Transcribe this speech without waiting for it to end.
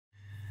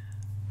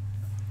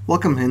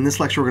Welcome. In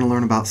this lecture, we're going to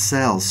learn about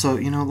cells. So,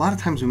 a lot of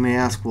times we may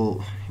ask,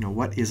 well,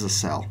 what is a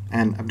cell?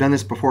 And I've done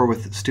this before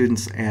with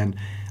students, and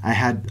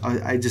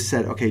I just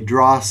said, okay,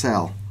 draw a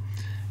cell.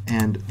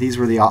 And these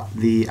were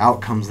the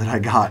outcomes that I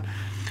got.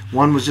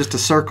 One was just a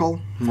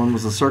circle, one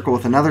was a circle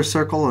with another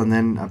circle, and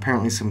then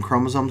apparently some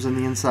chromosomes in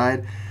the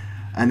inside,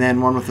 and then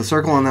one with a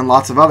circle, and then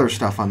lots of other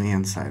stuff on the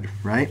inside,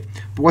 right?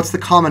 But what's the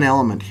common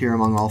element here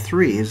among all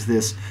three is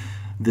this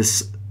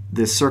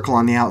circle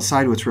on the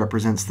outside, which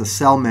represents the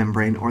cell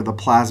membrane or the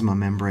plasma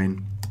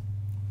membrane.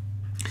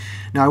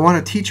 Now I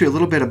want to teach you a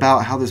little bit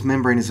about how this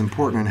membrane is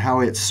important and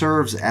how it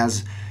serves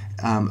as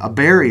a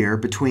barrier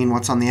between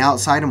what's on the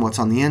outside and what's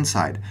on the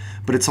inside.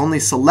 But it's only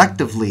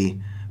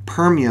selectively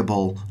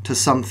permeable to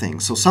some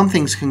things. So some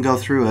things can go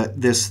through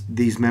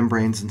these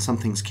membranes and some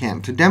things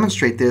can't. To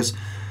demonstrate this,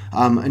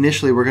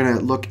 initially we're going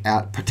to look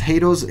at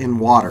potatoes in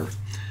water.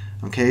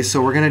 Okay,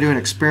 so we're going to do an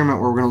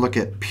experiment where we're going to look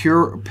at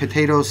pure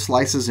potato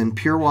slices in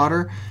pure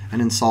water and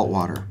in salt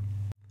water.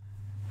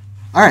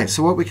 Alright,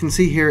 so what we can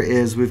see here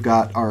is we've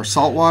got our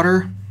salt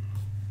water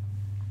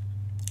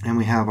and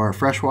we have our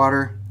fresh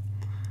water,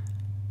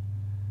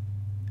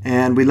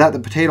 and we let the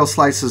potato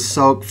slices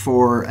soak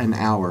for an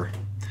hour.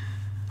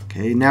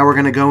 Okay, now we're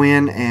going to go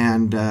in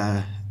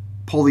and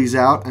pull these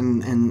out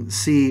and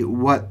see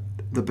what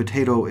the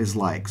potato is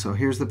like. So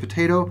here's the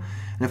potato,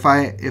 and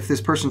if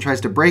this person tries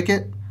to break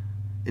it,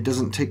 it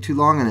doesn't take too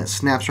long and it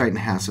snaps right in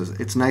half.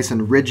 It's nice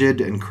and rigid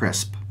and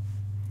crisp.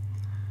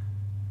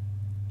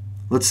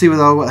 Let's see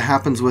what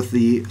happens with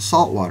the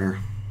salt water.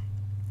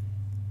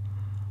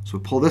 So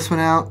we pull this one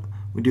out.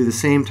 We do the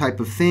same type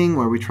of thing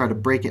where we try to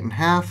break it in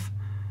half,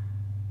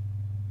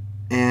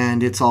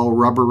 and it's all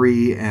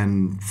rubbery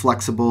and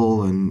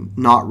flexible and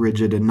not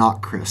rigid and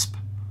not crisp.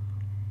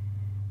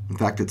 In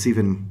fact, it's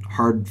even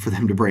hard for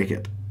them to break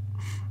it.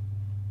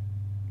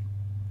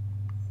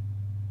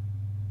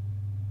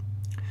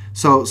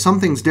 So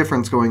something's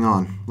different's going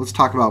on. Let's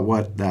talk about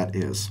what that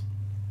is.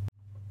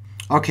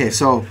 Okay,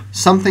 so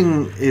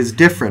something is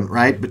different,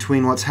 right,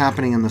 between what's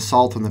happening in the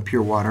salt and the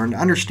pure water. And to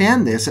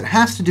understand this, it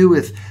has to do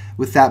with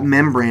that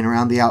membrane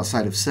around the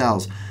outside of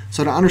cells.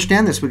 So to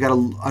understand this, we've got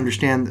to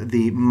understand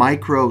the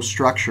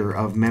microstructure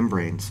of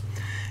membranes.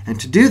 And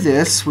to do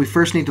this, we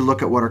first need to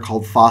look at what are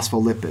called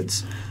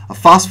phospholipids. A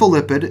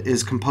phospholipid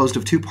is composed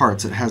of two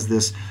parts. It has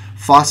this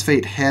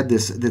phosphate head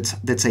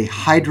that's a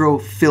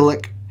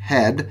hydrophilic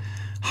head.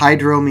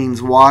 Hydro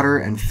means water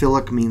and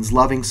philic means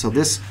loving, so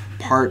this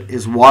part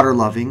is water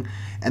loving,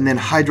 and then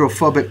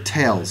hydrophobic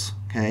tails.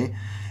 Okay,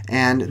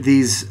 and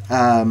these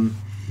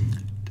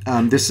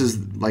this is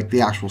like the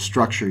actual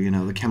structure,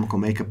 the chemical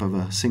makeup of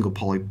a single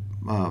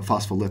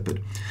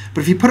phospholipid.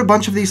 But if you put a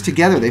bunch of these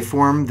together, they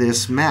form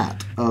this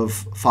mat of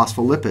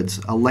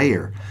phospholipids, a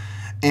layer.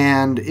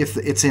 And if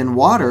it's in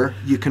water,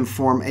 you can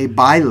form a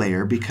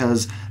bilayer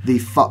because the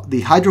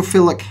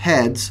hydrophilic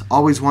heads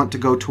always want to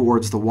go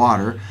towards the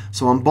water.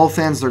 So on both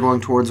ends, they're going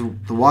towards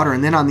the water.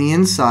 And then on the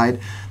inside,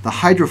 the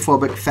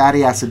hydrophobic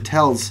fatty acid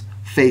tails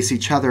face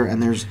each other,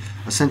 and there's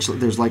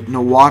like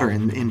no water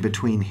in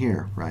between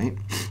here, right?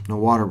 No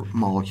water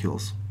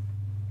molecules.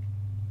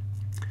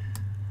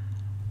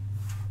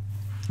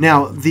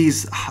 Now,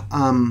 these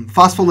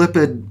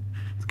phospholipid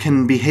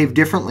can behave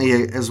differently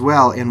as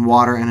well in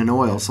water and in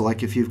oil. So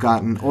like if you've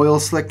got an oil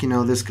slick,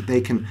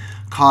 they can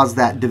cause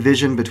that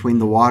division between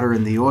the water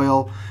and the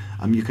oil.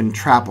 You can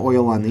trap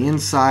oil on the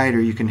inside,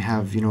 or you can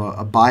have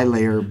a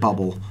bilayer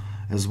bubble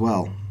as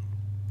well.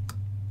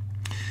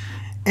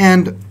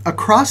 And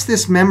across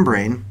this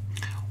membrane,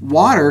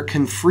 water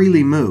can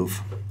freely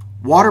move.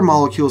 Water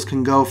molecules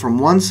can go from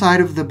one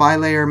side of the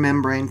bilayer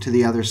membrane to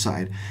the other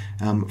side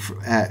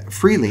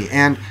freely.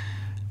 And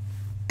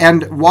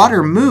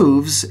water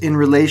moves in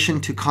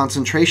relation to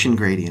concentration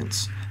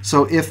gradients.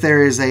 So if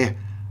there is a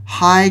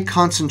high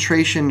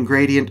concentration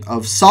gradient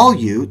of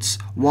solutes,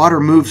 water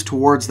moves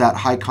towards that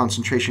high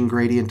concentration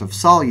gradient of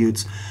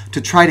solutes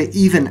to try to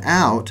even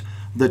out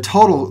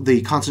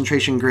the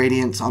concentration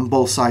gradients on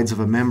both sides of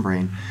a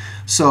membrane.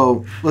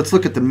 So let's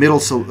look at the middle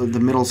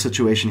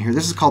situation here.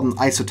 This is called an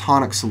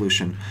isotonic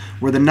solution,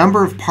 where the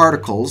number of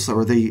particles,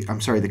 or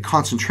the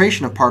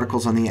concentration of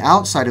particles on the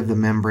outside of the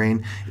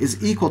membrane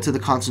is equal to the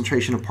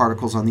concentration of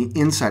particles on the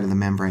inside of the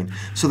membrane.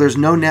 So there's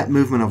no net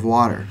movement of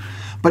water.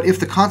 But if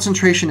the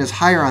concentration is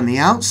higher on the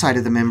outside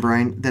of the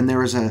membrane, then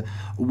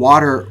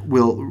water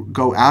will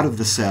go out of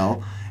the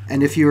cell.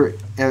 And if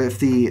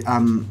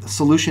the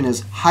solution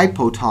is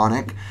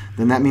hypotonic,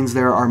 then that means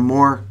there are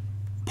more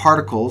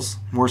particles,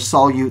 more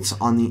solutes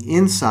on the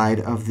inside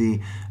of the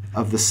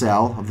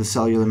cell, of the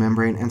cellular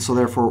membrane, and so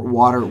therefore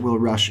water will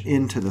rush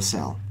into the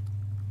cell.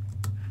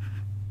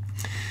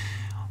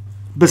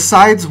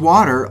 Besides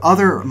water,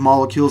 other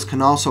molecules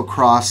can also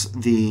cross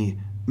the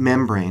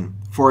membrane.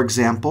 For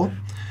example,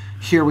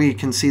 here we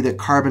can see that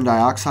carbon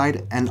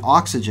dioxide and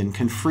oxygen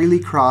can freely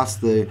cross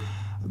the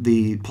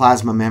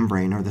plasma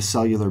membrane or the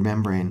cellular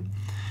membrane,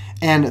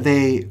 and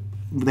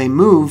they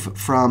move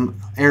from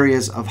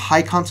areas of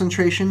high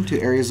concentration to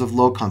areas of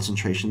low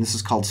concentration. This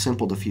is called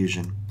simple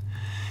diffusion.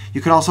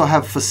 You can also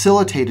have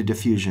facilitated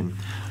diffusion,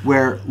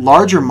 where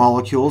larger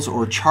molecules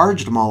or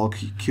charged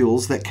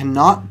molecules that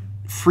cannot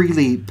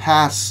freely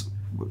pass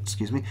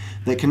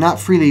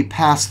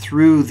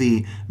through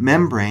the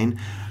membrane,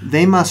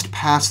 they must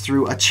pass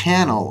through a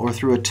channel or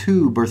through a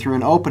tube or through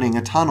an opening,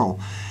 a tunnel.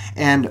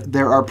 And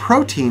there are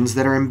proteins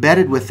that are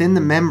embedded within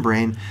the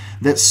membrane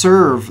that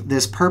serve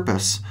this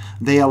purpose.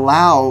 They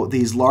allow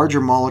these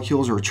larger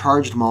molecules or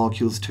charged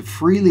molecules to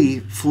freely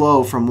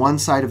flow from one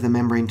side of the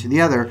membrane to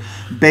the other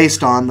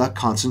based on the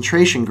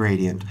concentration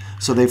gradient.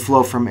 So they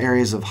flow from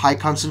areas of high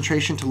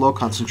concentration to low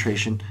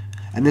concentration,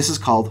 and this is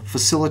called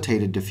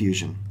facilitated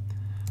diffusion.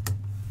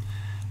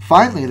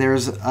 Finally,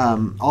 there's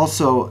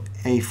also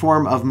a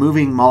form of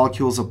moving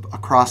molecules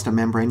across a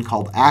membrane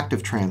called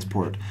active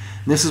transport.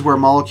 And this is where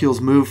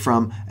molecules move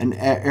from an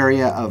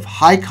area of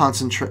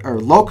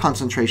low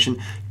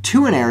concentration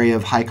to an area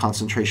of high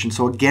concentration,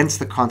 so against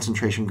the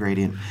concentration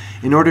gradient.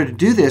 In order to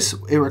do this,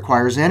 it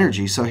requires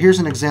energy. So here's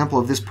an example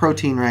of this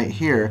protein right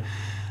here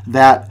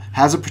that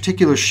has a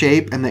particular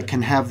shape and that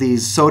can have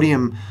these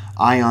sodium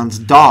ions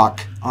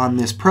dock on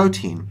this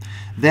protein.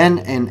 Then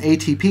an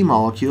ATP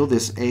molecule,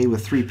 this A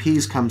with 3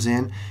 P's, comes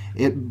in.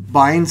 It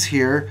binds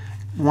here.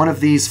 One of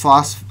these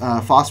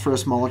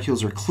phosphorus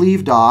molecules are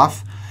cleaved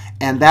off,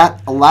 and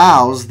that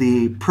allows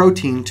the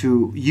protein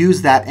to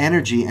use that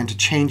energy and to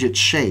change its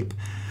shape.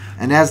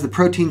 And as the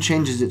protein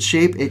changes its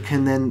shape, it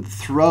can then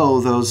throw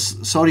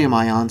those sodium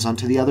ions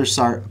onto the other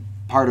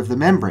part of the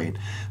membrane.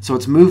 So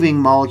it's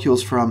moving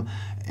molecules from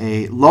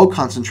a low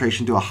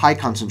concentration to a high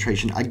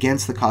concentration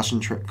against the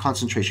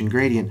concentration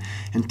gradient.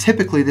 And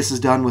typically this is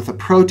done with a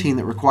protein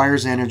that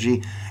requires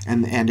energy,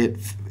 and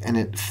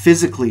it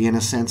physically, in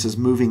a sense, is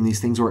moving these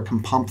things, or it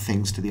can pump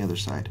things to the other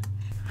side.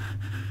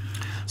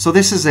 So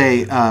this is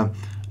a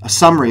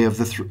summary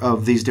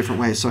of these different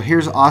ways. So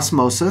here's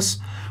osmosis,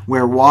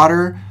 where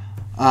water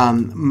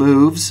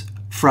moves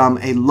from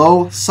a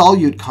low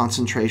solute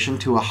concentration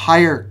to a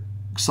higher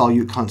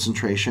solute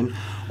concentration,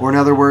 or in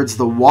other words,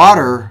 the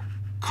water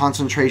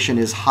concentration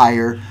is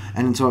higher,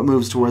 and so it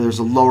moves to where there's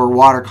a lower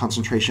water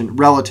concentration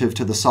relative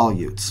to the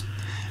solutes.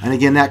 And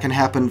again, that can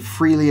happen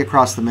freely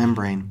across the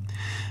membrane.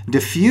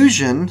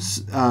 Diffusion,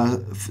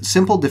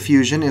 simple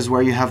diffusion, is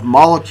where you have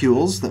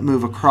molecules that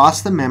move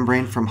across the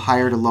membrane from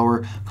higher to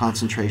lower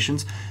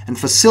concentrations. And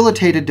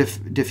facilitated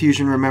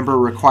diffusion, remember,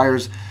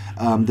 requires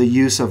the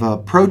use of a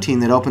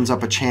protein that opens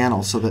up a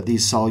channel so that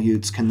these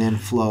solutes can then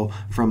flow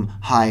from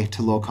high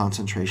to low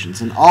concentrations.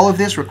 And all of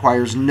this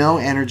requires no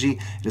energy.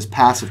 It is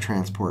passive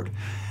transport.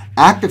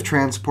 Active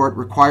transport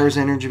requires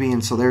energy,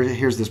 and so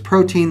here's this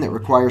protein that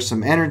requires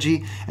some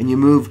energy, and you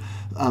move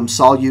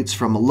solutes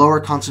from a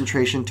lower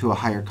concentration to a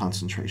higher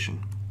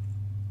concentration.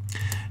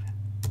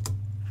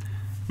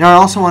 Now I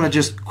also want to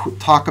just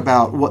talk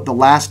about what the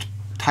last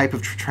type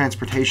of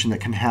transportation that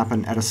can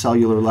happen at a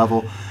cellular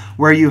level,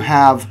 where you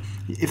have,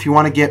 if you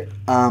want to get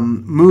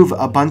move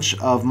a bunch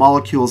of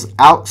molecules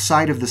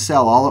outside of the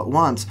cell all at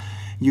once,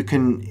 you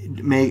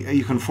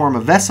can form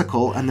a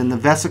vesicle, and then the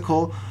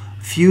vesicle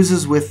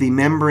fuses with the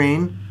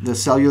membrane, the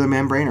cellular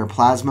membrane or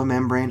plasma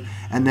membrane,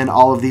 and then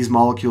all of these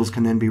molecules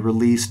can then be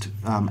released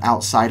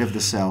outside of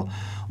the cell.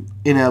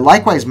 In a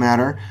likewise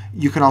manner,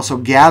 you can also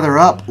gather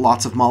up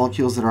lots of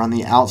molecules that are on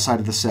the outside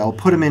of the cell,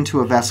 put them into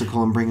a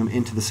vesicle and bring them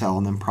into the cell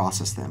and then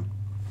process them.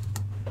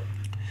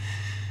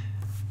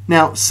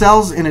 Now,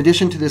 cells, in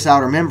addition to this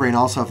outer membrane,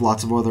 also have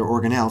lots of other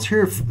organelles.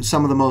 Here are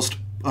some of the most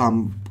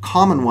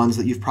common ones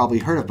that you've probably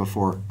heard of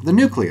before. The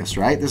nucleus,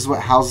 right? This is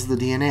what houses the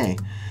DNA.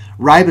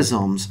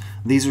 Ribosomes,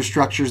 these are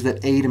structures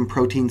that aid in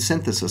protein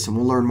synthesis, and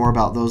we'll learn more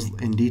about those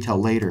in detail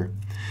later.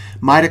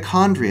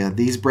 Mitochondria,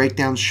 these break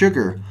down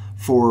sugar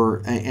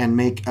and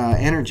make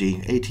energy,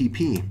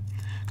 ATP.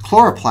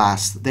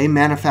 Chloroplasts, they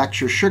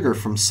manufacture sugar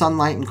from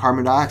sunlight and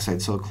carbon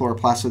dioxide, so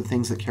chloroplasts are the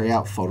things that carry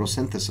out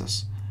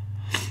photosynthesis.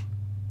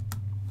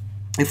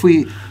 If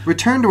we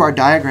return to our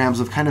diagrams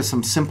of kind of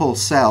some simple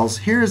cells,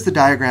 here is the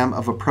diagram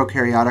of a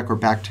prokaryotic or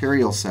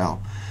bacterial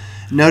cell.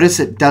 Notice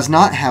it does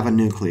not have a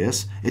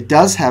nucleus. It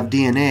does have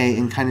DNA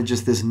in kind of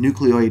just this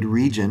nucleoid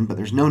region, but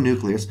there's no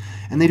nucleus,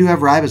 and they do have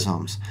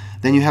ribosomes.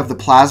 Then you have the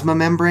plasma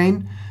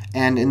membrane,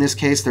 and in this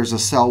case there's a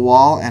cell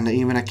wall and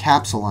even a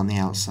capsule on the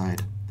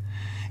outside.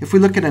 If we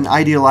look at an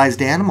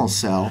idealized animal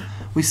cell,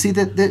 we see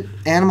that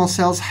animal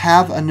cells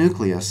have a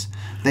nucleus.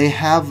 They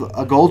have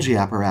a Golgi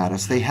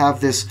apparatus. They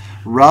have this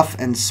rough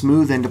and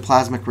smooth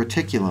endoplasmic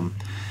reticulum.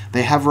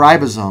 They have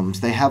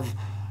ribosomes. They have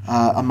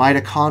a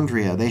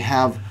mitochondria. They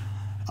have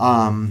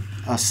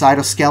a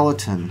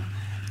cytoskeleton.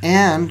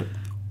 And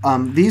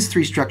these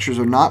three structures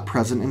are not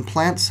present in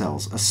plant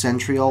cells: a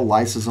centriole,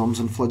 lysosomes,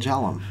 and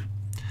flagellum.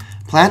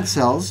 Plant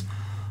cells,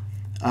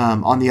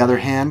 on the other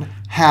hand,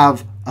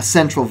 have a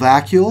central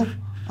vacuole,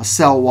 a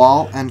cell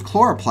wall, and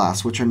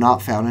chloroplasts, which are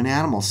not found in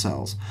animal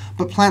cells.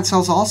 But plant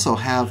cells also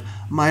have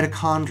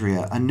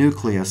mitochondria, a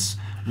nucleus,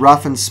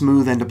 rough and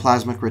smooth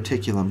endoplasmic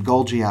reticulum,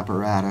 Golgi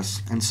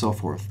apparatus, and so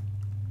forth.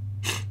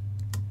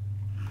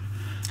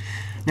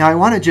 Now I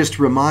want to just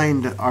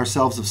remind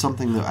ourselves of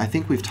something that I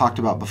think we've talked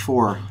about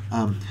before.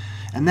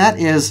 and that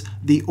is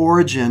the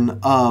origin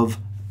of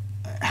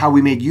how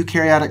we made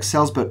eukaryotic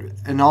cells,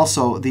 and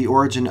also the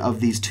origin of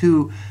these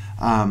two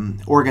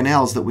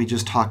organelles that we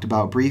just talked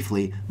about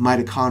briefly,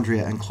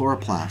 mitochondria and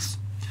chloroplasts.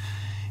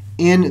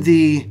 In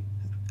the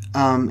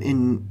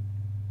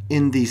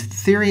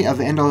theory of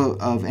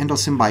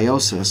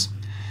endosymbiosis,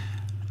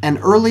 an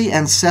early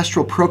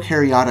ancestral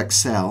prokaryotic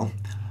cell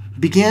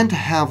began to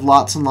have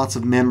lots and lots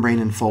of membrane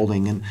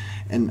enfolding, and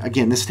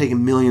again, this is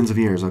taking millions of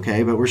years,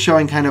 okay? But we're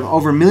showing kind of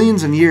over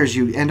millions of years,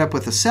 you end up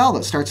with a cell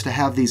that starts to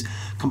have these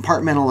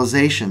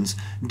compartmentalizations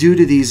due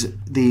to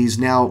these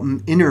now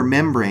inner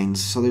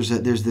membranes. So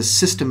there's this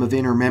system of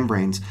inner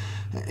membranes.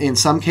 In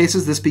some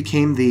cases, this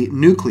became the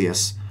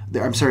nucleus.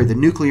 The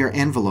nuclear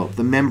envelope,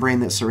 the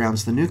membrane that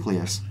surrounds the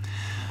nucleus.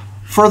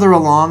 Further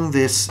along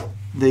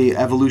the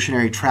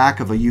evolutionary track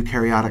of a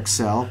eukaryotic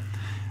cell,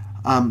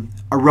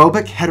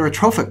 aerobic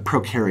heterotrophic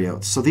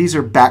prokaryotes. So these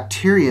are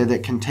bacteria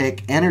that can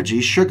take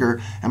energy, sugar,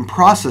 and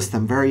process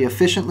them very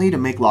efficiently to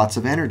make lots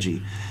of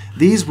energy.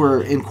 These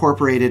were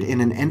incorporated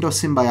in an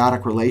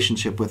endosymbiotic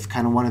relationship with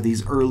kind of one of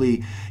these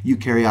early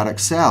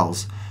eukaryotic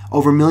cells.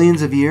 Over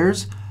millions of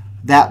years,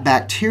 that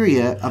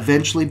bacteria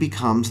eventually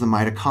becomes the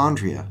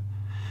mitochondria.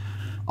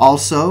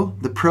 Also,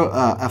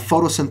 a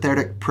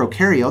photosynthetic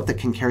prokaryote that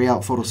can carry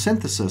out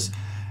photosynthesis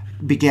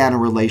began a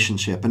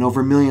relationship, and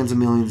over millions and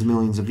millions and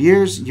millions of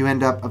years, you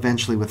end up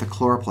eventually with a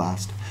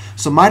chloroplast.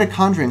 So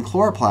mitochondria and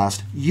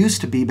chloroplast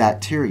used to be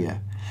bacteria.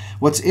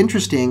 What's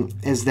interesting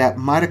is that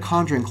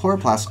mitochondria and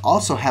chloroplasts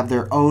also have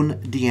their own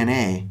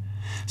DNA.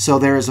 So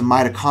there is a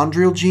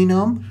mitochondrial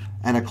genome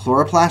and a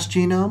chloroplast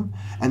genome,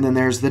 and then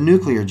there's the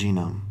nuclear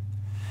genome.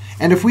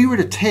 And if we were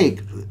to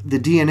take the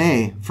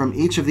DNA from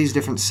each of these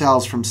different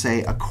cells from,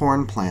 say, a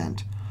corn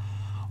plant,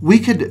 we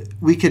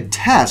could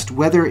test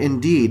whether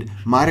indeed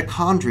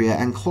mitochondria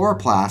and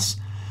chloroplasts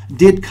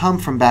did come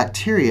from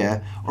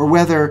bacteria, or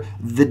whether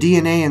the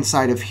DNA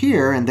inside of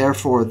here, and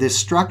therefore this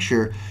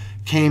structure,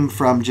 came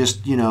from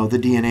just, the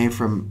DNA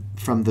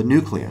from the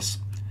nucleus.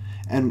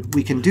 And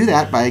we can do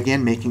that by,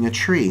 again, making a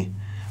tree.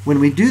 When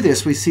we do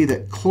this, we see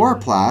that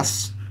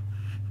chloroplast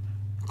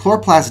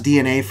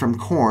DNA from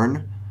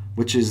corn,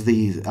 which is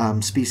the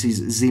species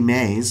Z.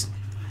 maize,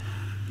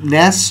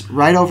 nests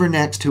right over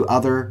next to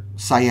other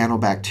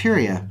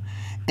cyanobacteria.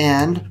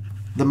 And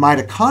the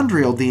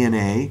mitochondrial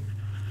DNA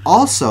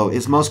also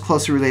is most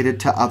closely related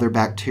to other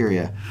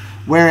bacteria.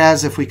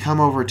 Whereas if we come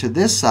over to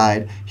this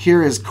side,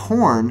 here is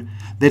corn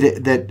that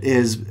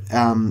is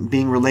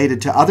being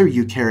related to other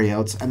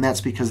eukaryotes, and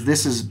that's because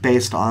this is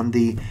based on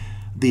the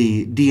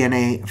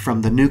DNA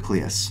from the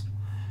nucleus.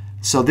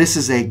 So this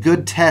is a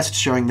good test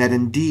showing that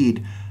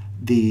indeed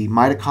the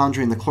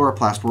mitochondria and the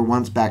chloroplast were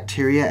once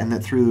bacteria, and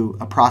that through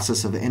a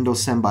process of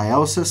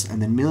endosymbiosis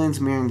and then millions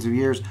and millions of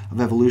years of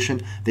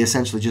evolution, they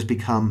essentially just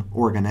become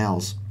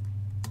organelles.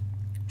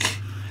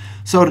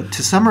 So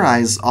to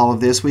summarize all of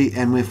this,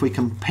 if we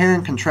compare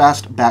and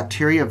contrast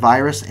bacteria,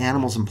 virus,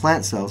 animals, and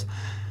plant cells,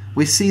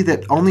 we see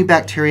that only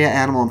bacteria,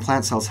 animal, and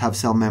plant cells have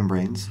cell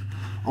membranes.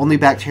 Only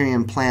bacteria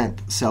and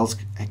plant cells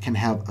can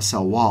have a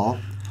cell wall.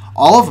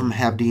 All of them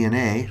have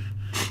DNA.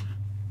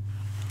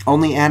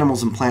 Only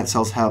animals and plant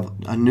cells have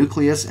a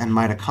nucleus and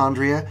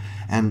mitochondria,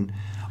 and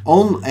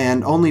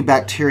only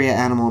bacteria,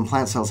 animal, and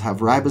plant cells have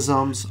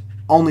ribosomes.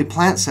 Only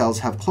plant cells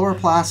have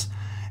chloroplasts,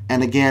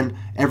 and again,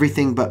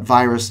 everything but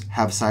virus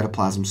have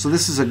cytoplasm. So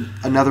this is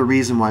another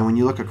reason why when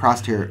you look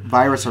across here,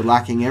 viruses are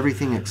lacking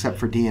everything except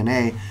for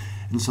DNA,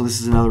 and so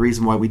this is another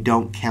reason why we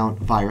don't count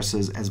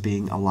viruses as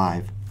being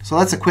alive. So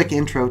that's a quick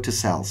intro to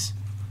cells.